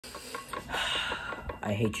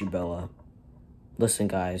I hate you, Bella. Listen,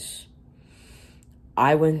 guys.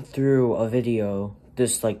 I went through a video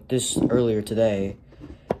this earlier today,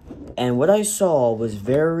 and what I saw was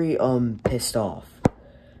very pissed off.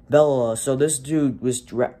 Bella, so this dude was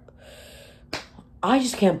I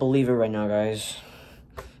just can't believe it right now, guys.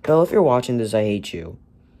 Bella, if you're watching this, I hate you.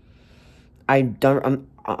 I'm done.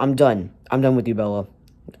 I'm done. I'm done with you, Bella.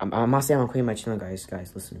 I'm not saying I'm quitting my channel, guys.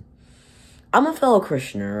 Guys, listen. I'm a fellow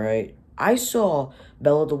Christian, alright? I saw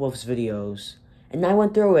Bella the Wolf's videos, and I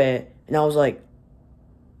went through it, and I was like,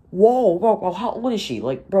 whoa, bro, how old is she?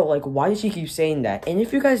 Like, bro, like, why does she keep saying that? And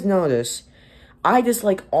if you guys notice, I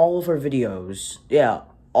dislike all of her videos. Yeah,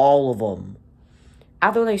 all of them.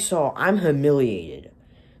 After what I saw, I'm humiliated.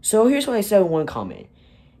 So here's what I said in one comment.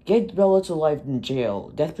 Get Bella to life in jail,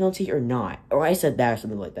 death penalty or not. Or I said that or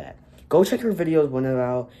something like that. Go check her videos when they're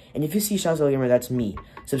out. And if you see Shazza Gamer, that's me.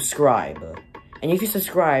 Subscribe. And if you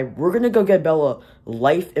subscribe, we're gonna go get Bella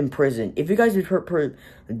life in prison. If you guys did her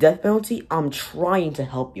death penalty, I'm trying to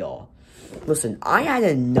help y'all. Listen, I had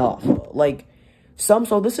enough. Like, so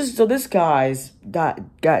this guy's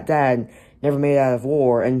dad never made it out of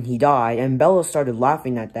war, and he died, and Bella started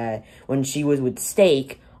laughing at that when she was with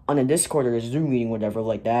Steak on a Discord or a Zoom meeting, whatever,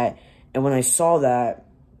 like that. And when I saw that,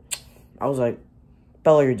 I was like,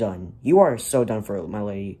 Bella, you're done. You are so done for my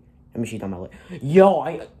lady. I mean, she's not my lady.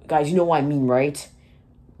 Yo, guys, you know what I mean, right?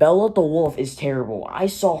 Bella the Wolf is terrible. I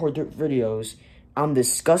saw her videos. I'm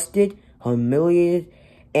disgusted, humiliated,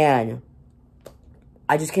 and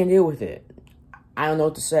I just can't deal with it. I don't know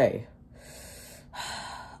what to say.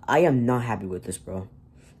 I am not happy with this, bro.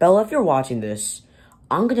 Bella, if you're watching this,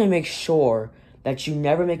 I'm gonna make sure that you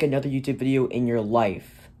never make another YouTube video in your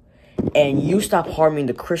life. And you stop harming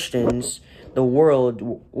the Christians, the world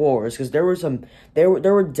wars, because there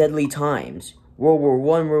were deadly times. World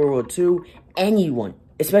War I, World War II, anyone,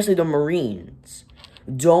 especially the Marines.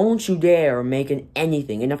 Don't you dare make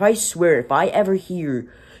anything. And if I swear, if I ever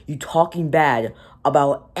hear you talking bad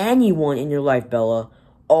about anyone in your life, Bella,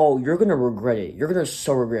 oh, you're gonna regret it. You're gonna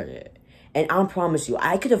so regret it. And I promise you,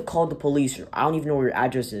 I could have called the police. I don't even know where your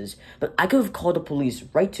address is, but I could have called the police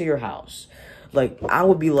right to your house. Like, I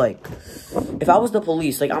would be like, if I was the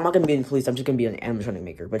police, like, I'm not gonna be in the police, I'm just gonna be an animatronic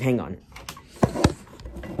maker. But hang on.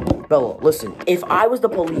 Bella, listen, if I was the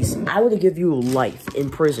police, I would have give you life in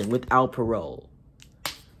prison without parole.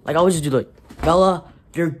 Like, I would just do like, Bella,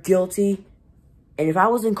 you're guilty. And if I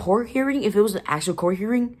was in court hearing, if it was an actual court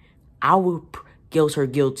hearing, I would guilt her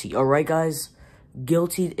guilty. Alright, guys?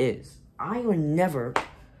 Guilty it is. I would never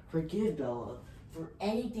forgive Bella for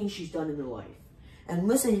anything she's done in her life. And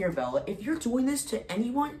listen here, Bella, if you're doing this to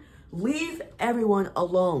anyone, leave everyone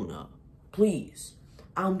alone. Please.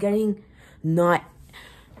 I'm getting not...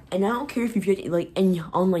 And I don't care if you get, like, any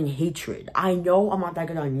online hatred. I know I'm not that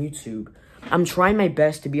good on YouTube. I'm trying my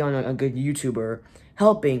best to be on a good YouTuber.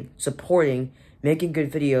 Helping, supporting, making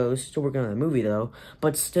good videos. Still working on a movie, though.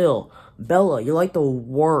 But still, Bella, you're like the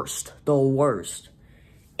worst. The worst.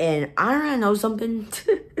 And I don't know something.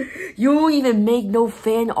 You don't even make no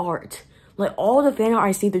fan art. Like, all the fan art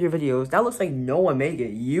I see through your videos, that looks like no one made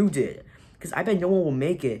it. You did. Because I bet no one will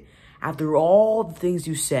make it after all the things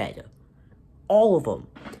you said. All of them.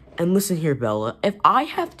 And listen here, Bella. If I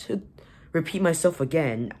have to repeat myself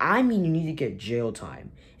again, I mean you need to get jail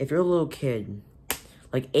time. If you're a little kid,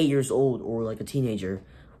 like 8 years old or like a teenager.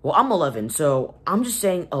 Well, I'm 11, so I'm just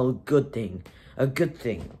saying a good thing. A good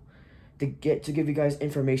thing. To give you guys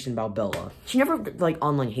information about Bella. She never, like,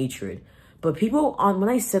 online hatred. But people, when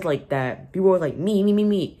I said like that, people were like,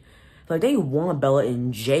 me. Like, they want Bella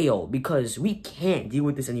in jail because we can't deal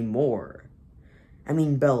with this anymore. I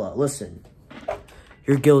mean, Bella, listen.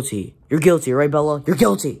 You're guilty. You're guilty, right, Bella? You're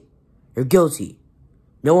guilty. You're guilty.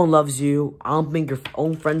 No one loves you. I don't think your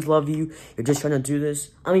own friends love you. You're just trying to do this.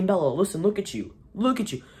 I mean, Bella, listen, look at you. Look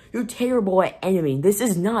at you. You're terrible at animating. This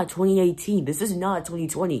is not 2018. This is not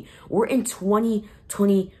 2020. We're in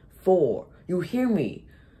 2024. You hear me?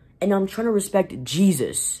 And I'm trying to respect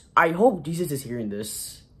Jesus. I hope Jesus is hearing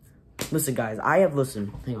this. Listen, guys,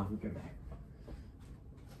 listen. Hang on, get back.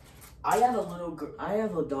 I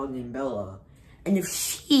have a dog named Bella. And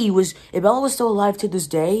if Bella was still alive to this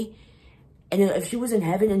day, and if she was in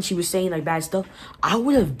heaven and she was saying like bad stuff, I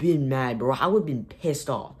would have been mad, bro. I would have been pissed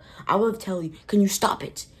off. I would have told you, can you stop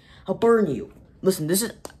it? I'll burn you. Listen,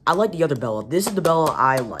 I like the other Bella. This is the Bella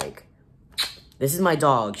I like. This is my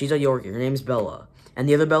dog. She's a Yorkie. Her name's Bella. And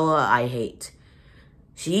the other Bella I hate.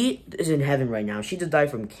 She is in heaven right now. She just died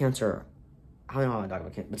from cancer. I don't know how to talk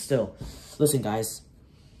about cancer, but still. Listen, guys.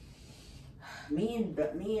 Me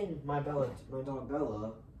and my dog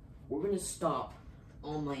Bella, we're gonna stop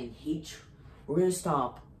online hatred. We're gonna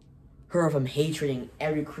stop her from hatreding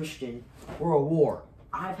every Christian or a war.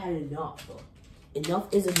 I've had enough.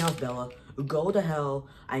 Enough is enough, Bella. Go to hell.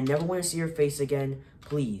 I never want to see your face again.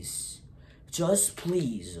 Please. Just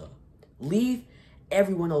please. Leave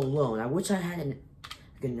everyone alone. I wish I had a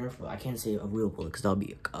Nerf bullet. I can't say a real bullet because that would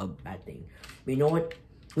be a bad thing. But you know what?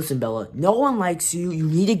 Listen, Bella. No one likes you. You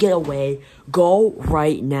need to get away. Go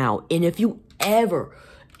right now. And if you ever,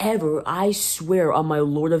 I swear on my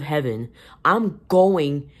Lord of Heaven, I'm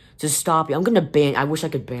going to stop you. I'm going to ban. I wish I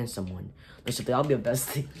could ban someone. That would be the best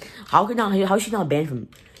thing. How is she not banned from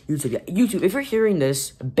YouTube? YouTube, if you're hearing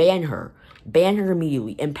this, ban her. Ban her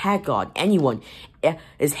immediately. And Pat God, anyone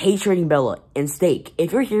is hatreding Bella and Steak.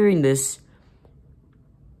 If you're hearing this,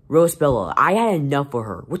 roast Bella. I had enough for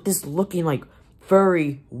her with this looking like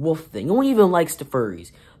furry wolf thing. No one even likes the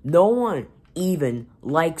furries. No one even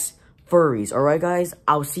likes furries. Alright, guys?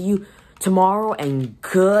 I'll see you tomorrow and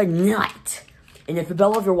good night. And if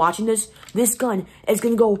Bella, if you're watching this, this gun is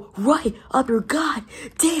gonna go right up your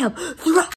goddamn throat.